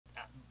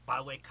By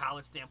the way,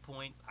 college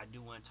standpoint, I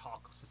do want to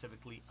talk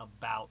specifically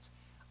about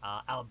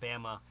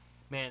Alabama.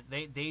 Man,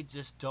 they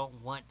just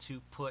don't want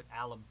to put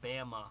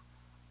Alabama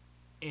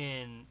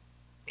in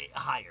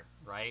higher,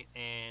 right?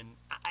 And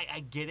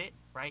I get it,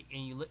 right?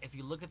 And if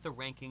you look at the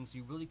rankings,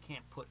 you really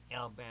can't put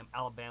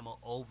Alabama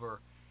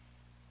over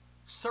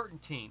certain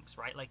teams,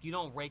 right? Like you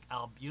don't rank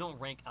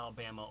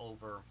Alabama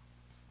over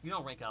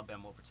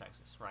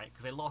Texas, right?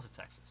 Because they lost to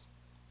Texas,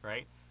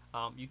 right?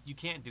 You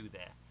can't do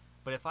that.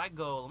 But if I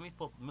go, let me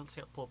pull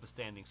up the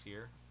standings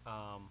here.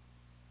 Let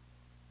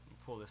me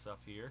pull this up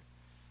here.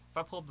 If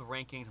I pull up the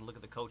rankings and look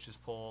at the coaches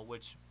poll,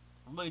 which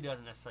really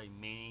doesn't necessarily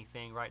mean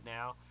anything right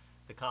now,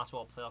 the college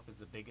football playoff is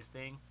the biggest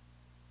thing.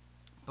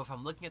 But if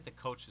I'm looking at the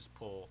coaches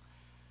poll,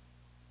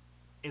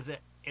 is a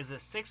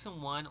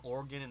 6-1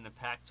 Oregon in the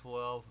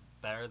Pac-12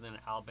 better than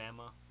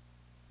Alabama?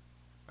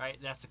 Right,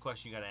 that's the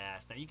question you got to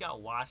ask. Now you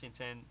got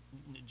Washington,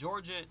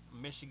 Georgia,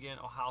 Michigan,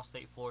 Ohio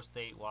State, Florida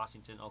State,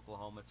 Washington,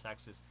 Oklahoma,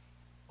 Texas,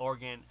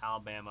 Oregon,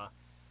 Alabama,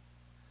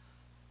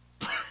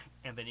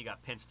 and then you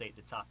got Penn State,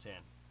 the top 10.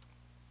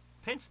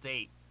 Penn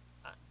State.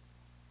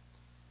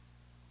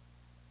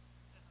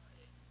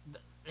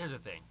 Here's the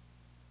thing.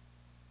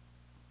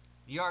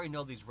 You already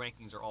know these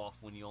rankings are off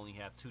when you only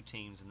have two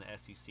teams in the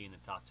SEC in the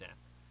top 10.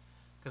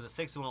 Because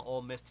the 6-1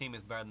 Ole Miss team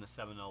is better than the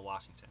 7-0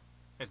 Washington.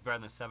 It's better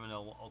than the 7-0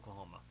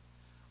 Oklahoma.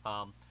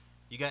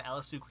 You got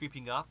LSU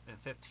creeping up at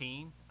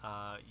 15.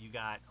 You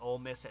got Ole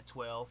Miss at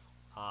 12.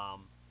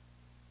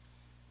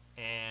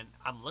 And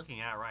I'm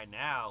looking at it right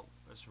now,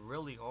 it's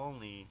really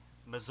only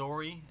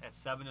Missouri at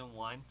 7-1,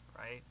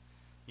 right?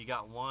 You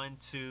got 1,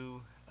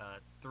 2,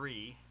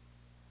 3,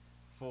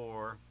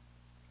 4,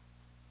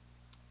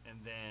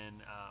 and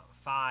then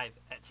 5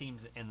 at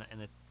teams in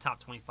the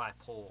top 25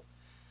 poll.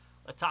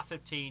 The top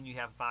 15, you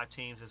have 5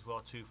 teams as well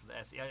too for the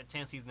SEC.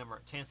 Tennessee's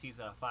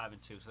 5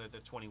 and 2, so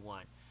they're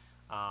 21.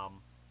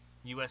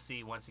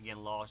 USC once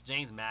again lost.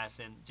 James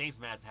Madison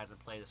hasn't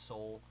played a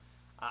soul.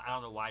 I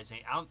don't know why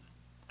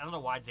I don't know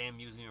why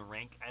JMU's even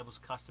ranked. It was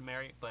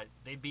customary, but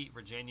they beat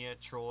Virginia,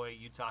 Troy,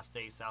 Utah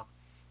State, South.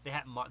 They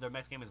had their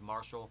next game is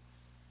Marshall.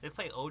 They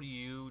play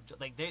ODU.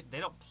 Like they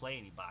don't play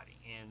anybody,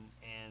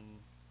 and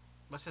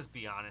let's just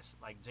be honest.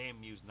 Like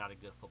JMU's not a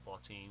good football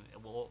team.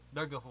 Well,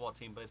 they're a good football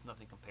team, but it's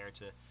nothing compared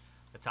to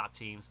the top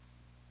teams.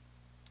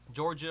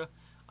 Georgia,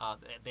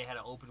 they had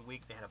an open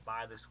week. They had a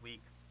bye this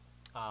week.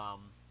 I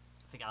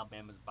think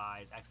Alabama's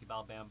bye is actually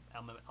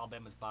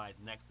Alabama's bye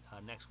is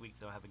next week.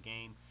 They'll have a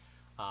game.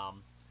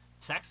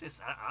 Texas,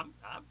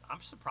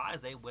 I'm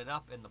surprised they went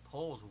up in the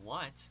polls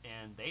once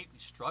and they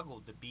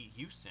struggled to beat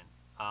Houston.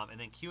 And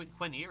then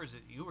Quinn Ewers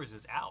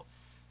is out.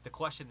 The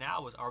question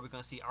now is, are we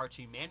going to see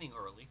Archie Manning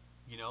early?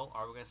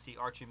 Are we going to see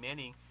Archie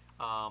Manning?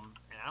 And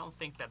I don't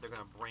think that they're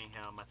going to bring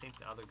him. I think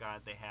the other guy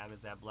they have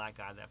is that black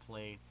guy that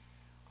played.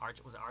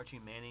 Was it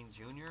Archie Manning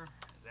Jr.?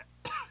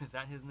 Is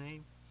that his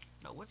name?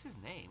 No, what's his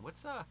name?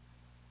 What's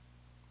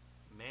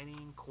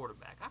Manning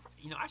quarterback?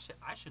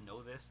 I should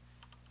know this.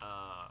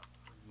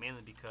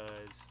 Mainly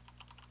because,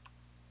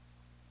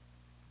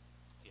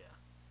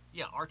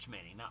 Arch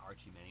Manning, not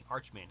Archie Manning.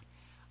 Arch Manning.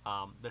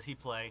 Does he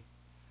play?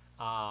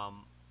 The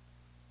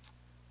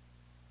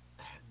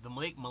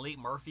Malik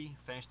Murphy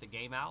finished the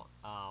game out.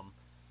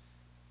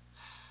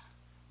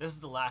 This is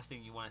the last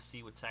thing you want to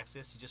see with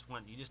Texas. You just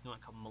want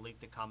Malik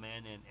to come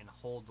in and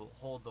hold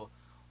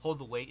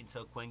the weight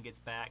until Quinn gets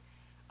back.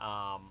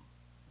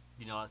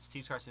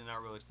 Steve Carson and I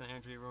really extended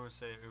injury rumors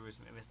say it was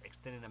missed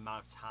extended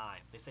amount of time.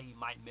 They say he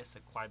might miss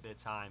quite a bit of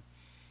time,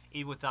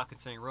 even without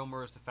considering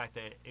rumors. The fact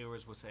that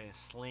Ewers was in a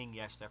sling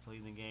yesterday after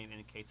leaving the game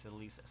indicates at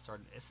least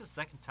it's the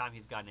second time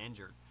he's gotten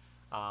injured.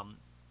 But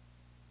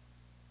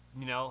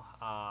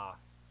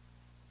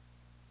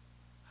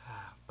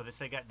they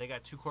say they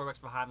got 2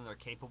 quarterbacks behind them that are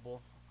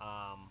capable.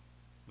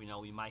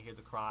 We might hear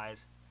the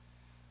cries.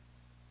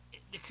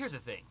 Here's the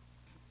thing.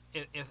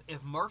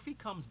 If Murphy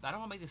comes, I don't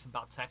want to make this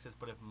about Texas,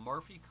 but if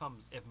Murphy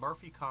comes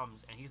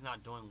and he's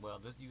not doing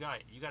well, you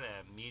got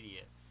an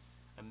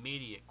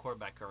immediate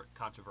quarterback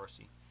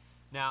controversy.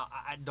 Now,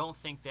 I don't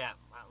think that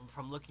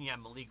from looking at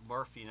Malik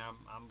Murphy, and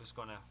I'm just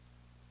going to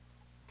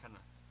kind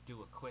of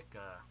do a quick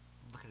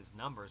look at his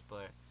numbers,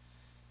 but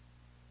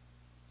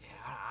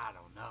I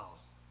don't know.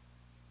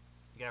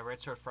 You got a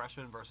redshirt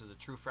freshman versus a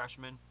true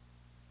freshman,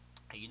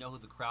 and you know who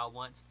the crowd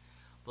wants.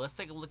 But let's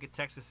take a look at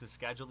Texas's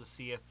schedule to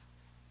see if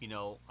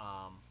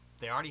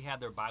they already have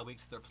their bye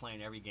weeks. So they're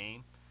playing every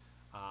game.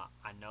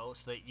 I know.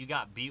 So that you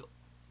got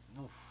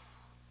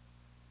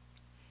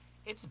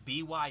it's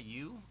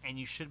BYU, and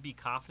you should be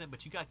confident.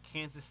 But you got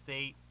Kansas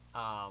State,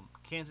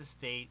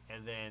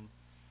 and then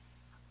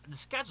the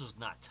schedule's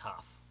not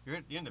tough.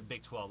 You're in the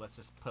Big 12. Let's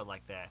just put it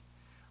like that.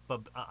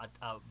 But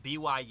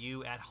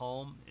BYU at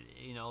home,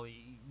 you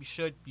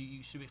should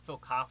feel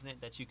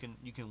confident that you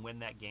can win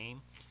that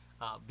game.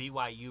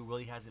 BYU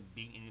really hasn't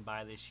beaten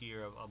anybody this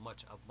year of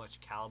much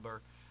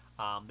caliber.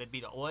 They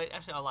beat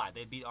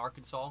They beat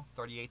Arkansas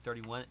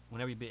 38-31.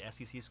 Whenever you beat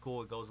SEC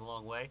school, it goes a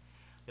long way.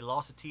 They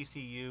lost to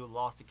TCU,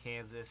 lost to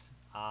Kansas.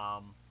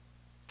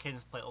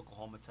 Kansas played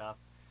Oklahoma tough.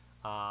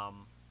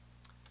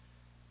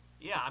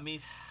 I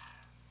mean,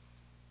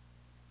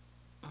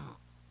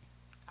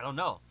 I don't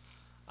know.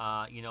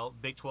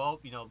 Big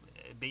 12.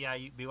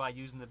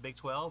 BYU's in the Big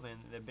 12, and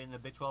they've been in the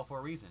Big 12 for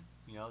a reason.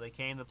 They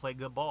came to play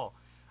good ball.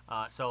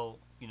 Up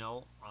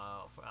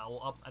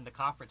in the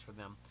conference for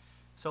them.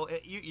 So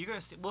you're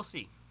gonna see, we'll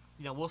see.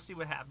 We'll see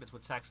what happens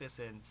with Texas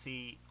and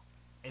see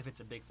if it's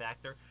a big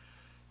factor.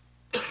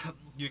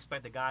 You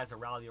expect the guys to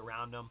rally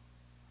around them,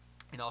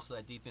 and also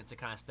that defense to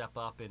kind of step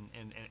up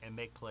and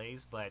make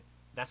plays. But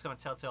that's going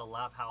to tell a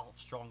lot of how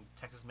strong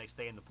Texas may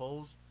stay in the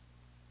polls.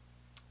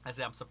 I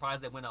said I'm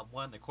surprised they went up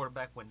one. The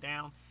quarterback went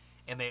down,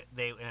 and they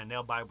in a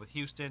nail biter with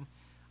Houston.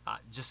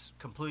 Just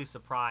completely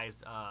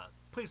surprised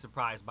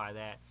by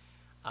that.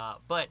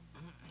 But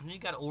you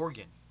got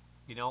Oregon.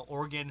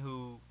 Oregon,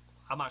 who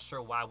I'm not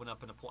sure why went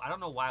up in the poll. I don't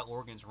know why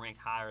Oregon's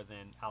ranked higher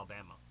than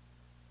Alabama.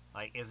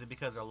 Like, is it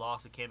because their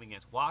loss came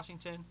against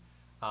Washington?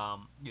 A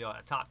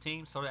top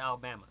team. So did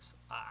Alabama's.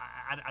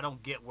 I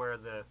don't get where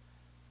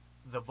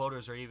the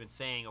voters are even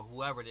saying, or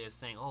whoever it is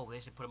saying, oh, they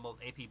should put them over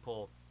the AP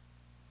poll.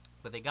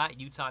 But they got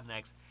Utah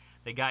next.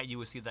 They got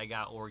USC. They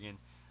got Oregon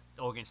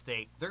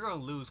State. They're going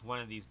to lose one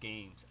of these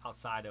games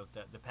outside of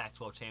the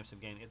Pac-12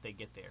 championship game if they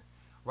get there.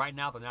 Right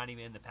now, they're not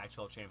even in the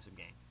Pac-12 championship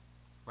game.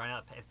 Right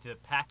now, if the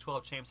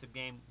Pac-12 championship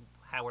game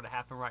were to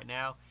happen right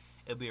now,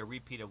 it would be a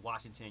repeat of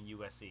Washington and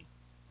USC.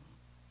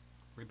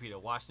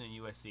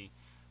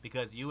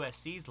 Because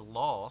USC's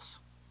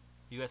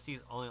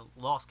only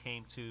loss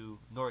came to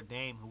Notre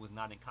Dame, who was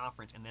not in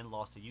conference, and then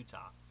lost to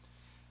Utah.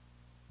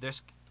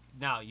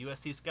 Now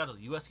USC's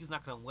scheduled. USC's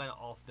not going to win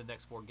off the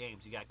next 4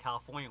 games. You got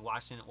California,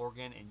 Washington,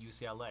 Oregon, and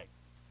UCLA.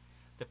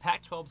 The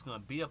Pac-12 is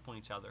going to beat up on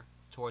each other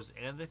towards the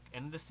end of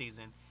the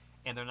season,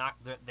 and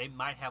they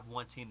might have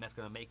one team that's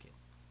going to make it.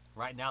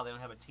 Right now, they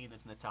don't have a team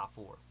that's in the top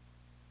 4.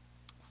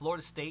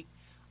 Florida State,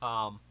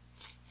 I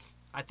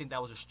think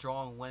that was a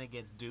strong win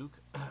against Duke,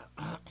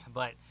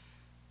 but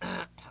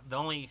the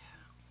only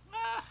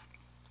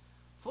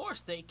Florida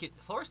State,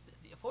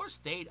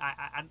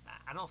 I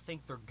don't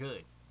think they're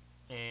good,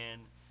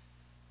 and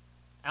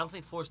I don't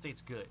think Florida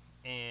State's good,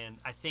 and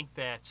I think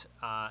that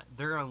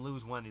they're going to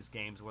lose one of these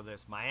games, whether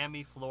it's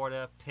Miami,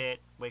 Florida, Pitt,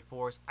 Wake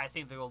Forest. I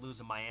think they're going to lose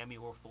a Miami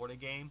or Florida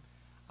game.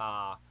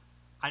 I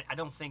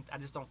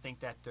just don't think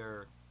that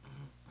they're.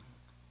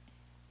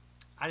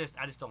 I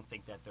just don't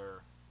think that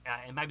they're.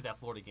 It might be that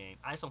Florida game.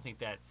 I just don't think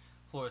that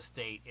Florida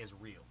State is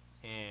real,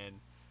 and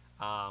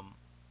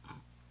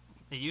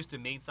it used to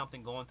mean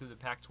something going through the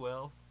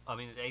Pac-12. I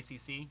mean the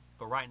ACC,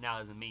 but right now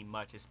it doesn't mean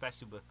much,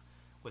 especially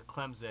with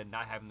Clemson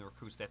not having the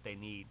recruits that they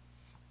need.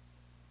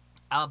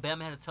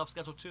 Alabama has a tough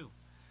schedule too.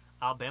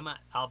 Alabama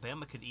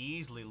could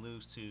easily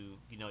lose to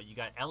you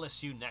got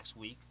LSU next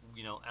week.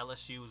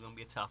 LSU is going to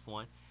be a tough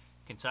one.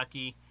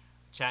 Kentucky,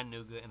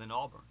 Chattanooga, and then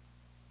Auburn.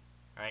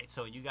 All right,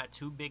 so you got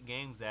 2 big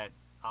games that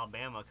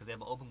Alabama, because they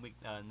have an open week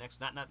not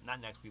next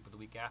week, but the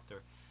week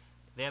after.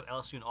 They have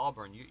LSU and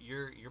Auburn.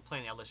 You're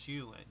playing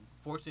LSU, and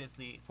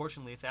fortunately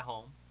it's at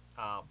home.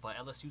 But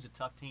LSU's a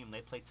tough team.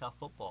 They play tough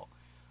football.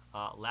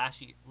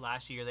 Last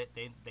year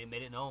they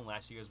made it known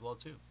last year as well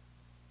too.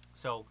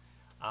 So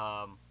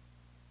we'll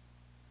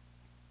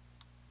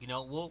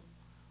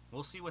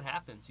see what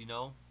happens.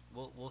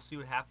 We'll see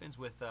what happens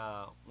with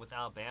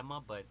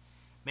Alabama, but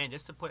man,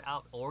 just to put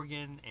out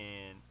Oregon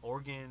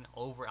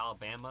over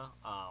Alabama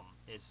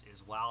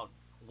is wild.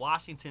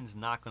 Washington's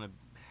not going to.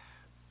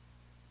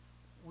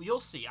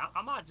 You'll see.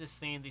 I'm not just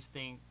saying these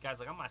things, guys.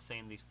 Like, I'm not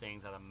saying these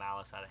things out of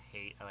malice, out of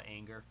hate, out of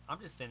anger. I'm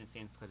just saying these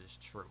things because it's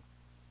true,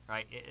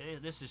 right?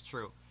 This is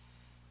true.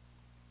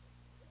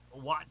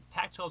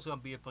 Pac-12 is going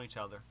to beat up on each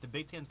other. The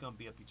Big Ten is going to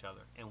beat up each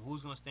other, and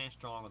who's going to stand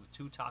strong are the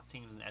 2 top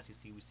teams in the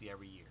SEC we see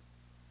every year.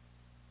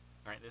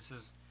 All right, this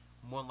is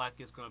more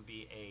likely it's going to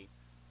be a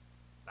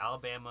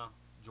Alabama,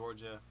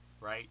 Georgia,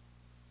 right?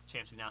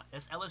 Championship. Now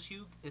it's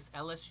LSU.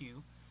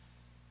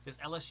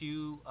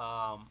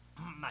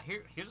 Now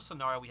here's a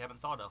scenario we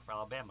haven't thought of for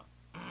Alabama.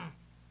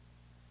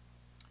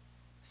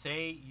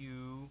 Say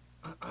you,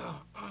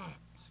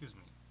 excuse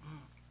me.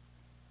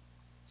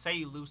 Say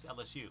you lose to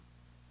LSU.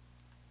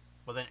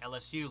 Well, then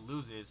LSU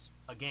loses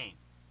a game.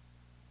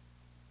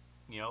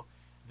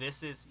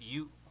 This is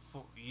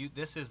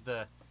This is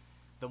the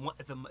one.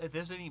 If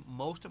there's any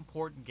most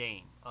important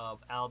game of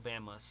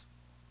Alabama's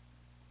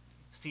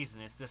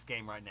season, it's this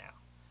game right now,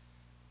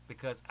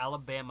 because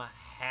Alabama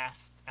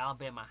has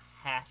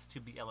to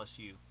beat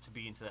LSU to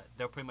be into that.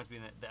 They'll pretty much be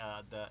in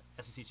the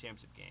SEC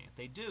championship game. If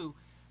they do,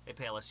 they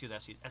play LSU the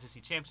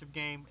SEC championship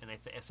game, and they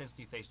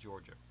essentially face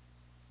Georgia.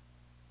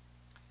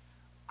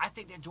 I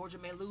think that Georgia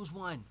may lose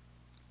one.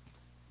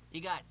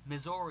 You got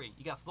Missouri,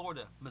 you got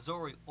Florida,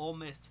 Missouri, Ole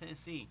Miss,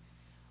 Tennessee,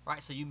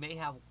 right? So you may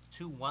have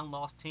 2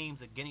 one-loss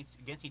teams against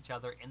each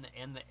other in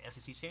the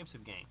SEC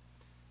championship game,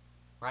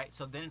 right?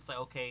 So then it's like,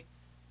 okay,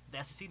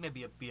 the SEC may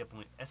be up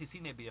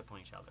on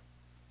each other,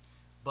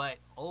 but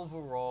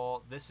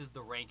overall, this is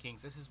the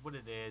rankings. This is what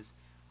it is.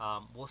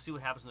 We'll see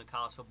what happens in the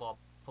college football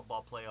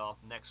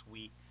playoff next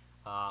week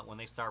when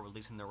they start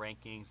releasing the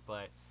rankings.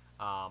 But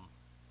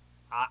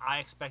I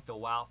expect a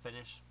wild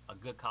finish, a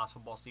good college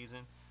football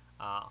season.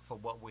 for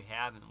what we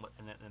have and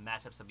the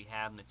matchups that we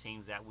have and the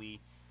teams that we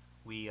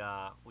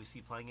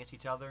see playing against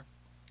each other.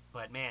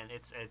 But man,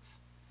 it's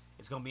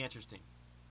going to be interesting.